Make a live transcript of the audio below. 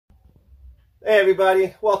Hey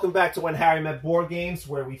everybody, welcome back to When Harry Met Board Games,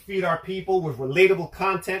 where we feed our people with relatable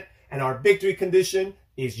content and our victory condition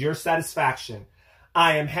is your satisfaction.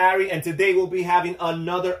 I am Harry and today we'll be having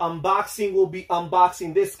another unboxing. We'll be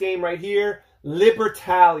unboxing this game right here,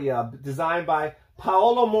 Libertalia, designed by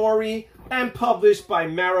Paolo Mori and published by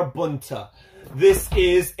Marabunta. This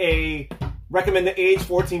is a recommended age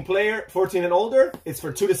 14 and older. It's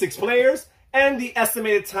for 2 to 6 players and the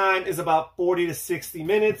estimated time is about 40 to 60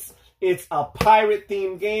 minutes. It's a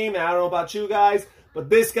pirate-themed game, and I don't know about you guys, but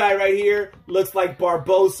this guy right here looks like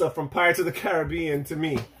Barbossa from Pirates of the Caribbean to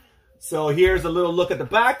me. So here's a little look at the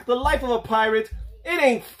back. The life of a pirate, it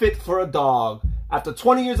ain't fit for a dog. After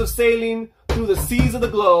 20 years of sailing through the seas of the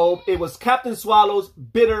globe, it was Captain Swallow's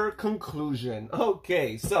bitter conclusion.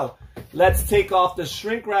 Okay, so let's take off the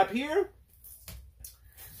shrink wrap here,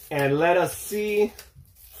 and let us see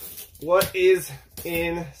what is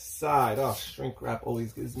inside. Oh, shrink wrap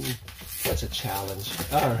always gives me such a challenge.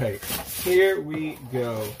 All right, here we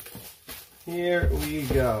go. Here we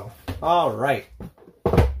go. All right,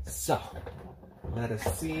 so let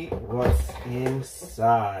us see what's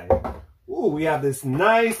inside. Ooh, we have this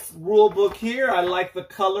nice rule book here. I like the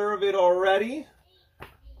color of it already.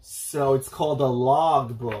 So it's called a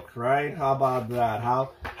log book, right? How about that?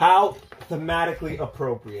 How thematically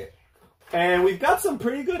appropriate. And we've got some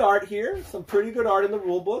pretty good art here. Some pretty good art in the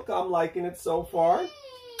rule book. I'm liking it so far.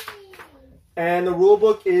 And the rule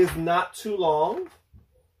book is not too long,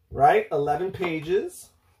 right? 11 pages.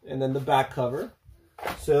 And then the back cover.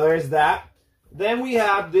 So there's that. Then we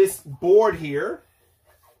have this board here,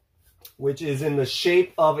 which is in the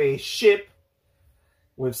shape of a ship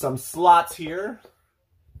with some slots here.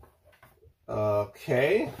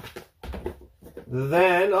 Okay.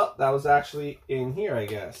 Then, oh, that was actually in here, I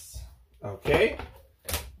guess. Okay.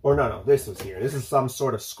 Or no, this was here. This is some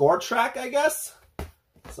sort of score track, I guess.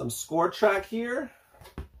 Some score track here.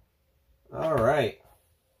 All right.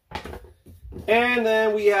 And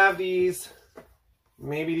then we have these,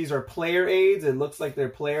 maybe these are player aids. It looks like they're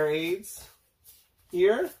player aids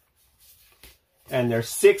here. And there's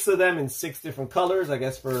 6 of them in 6 different colors, I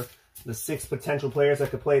guess, for the 6 potential players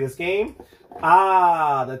that could play this game.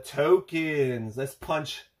 Ah, the tokens. Let's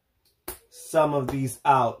punch some of these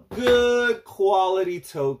out. Good quality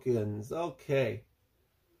tokens. Okay.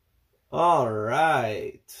 All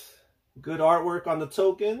right. Good artwork on the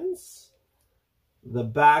tokens. The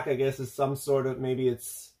back, I guess, is some sort of, maybe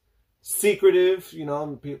it's secretive. You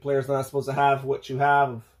know, players are not supposed to have what you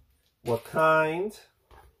have. What kind.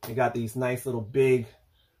 You got these nice little big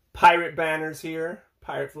pirate banners here.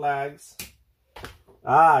 Pirate flags.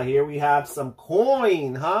 Ah, here we have some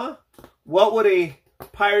coin, huh? What would a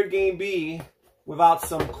pirate game be without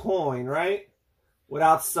some coin, right?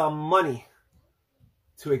 Without some money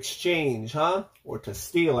to exchange, huh? Or to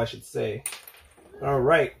steal, I should say. All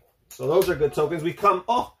right. So those are good tokens. We come,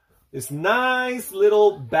 oh, this nice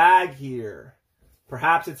little bag here.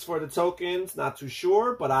 Perhaps it's for the tokens, not too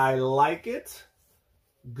sure, but I like it.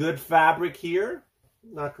 Good fabric here.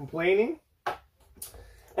 Not complaining.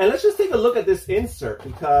 And let's just take a look at this insert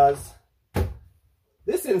because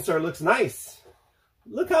this insert looks nice.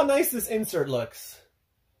 Look how nice this insert looks.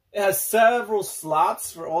 It has several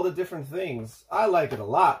slots for all the different things. I like it a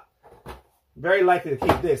lot. Very likely to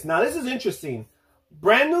keep this. Now this is interesting.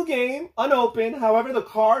 Brand new game, unopened. However, the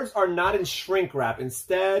cards are not in shrink wrap.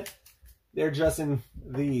 Instead, they're just in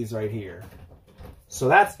these right here. So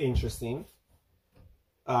that's interesting.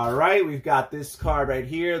 All right, we've got this card right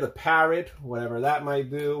here, the parrot, whatever that might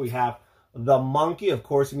do. We have the monkey. Of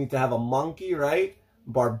course, you need to have a monkey, right?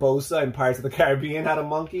 Barbossa in Pirates of the Caribbean had a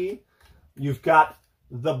monkey. You've got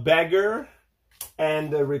the beggar and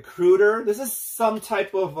the recruiter. This is some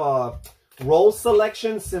type of role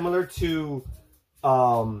selection similar to,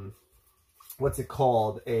 what's it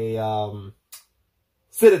called?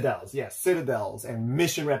 Citadels. Yes, Citadels and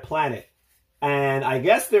Mission Red Planet. And I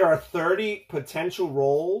guess there are 30 potential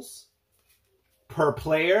roles per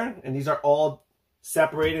player. And these are all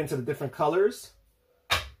separated into the different colors.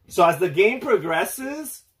 So as the game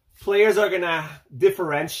progresses, players are going to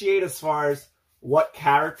differentiate as far as what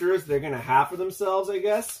characters they're going to have for themselves, I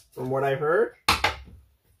guess, from what I've heard.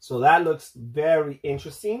 So that looks very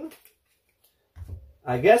interesting.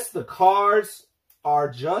 I guess the cards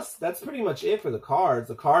are just, that's pretty much it for the cards.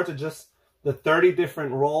 The cards are just the 30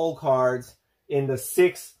 different role cards in the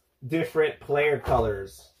 6 different player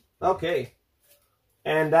colors. Okay.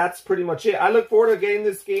 And that's pretty much it. I look forward to getting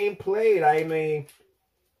this game played. I'm a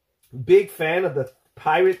big fan of the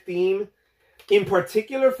pirate theme. In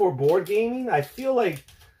particular for board gaming, I feel like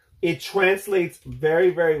it translates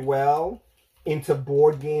very, very well into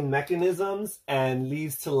board game mechanisms and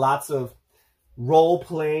leads to lots of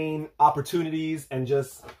role-playing opportunities and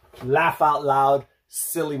just laugh out loud,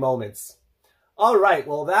 silly moments. All right,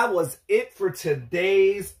 well, that was it for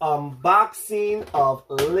today's unboxing of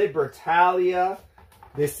Libertalia.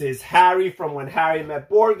 This is Harry from When Harry Met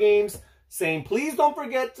Board Games saying, please don't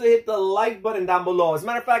forget to hit the like button down below. As a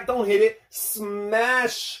matter of fact, don't hit it.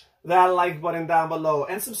 Smash that like button down below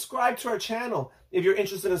and subscribe to our channel if you're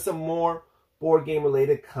interested in some more board game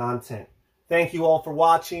related content. Thank you all for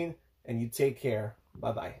watching, and you take care.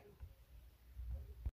 Bye-bye.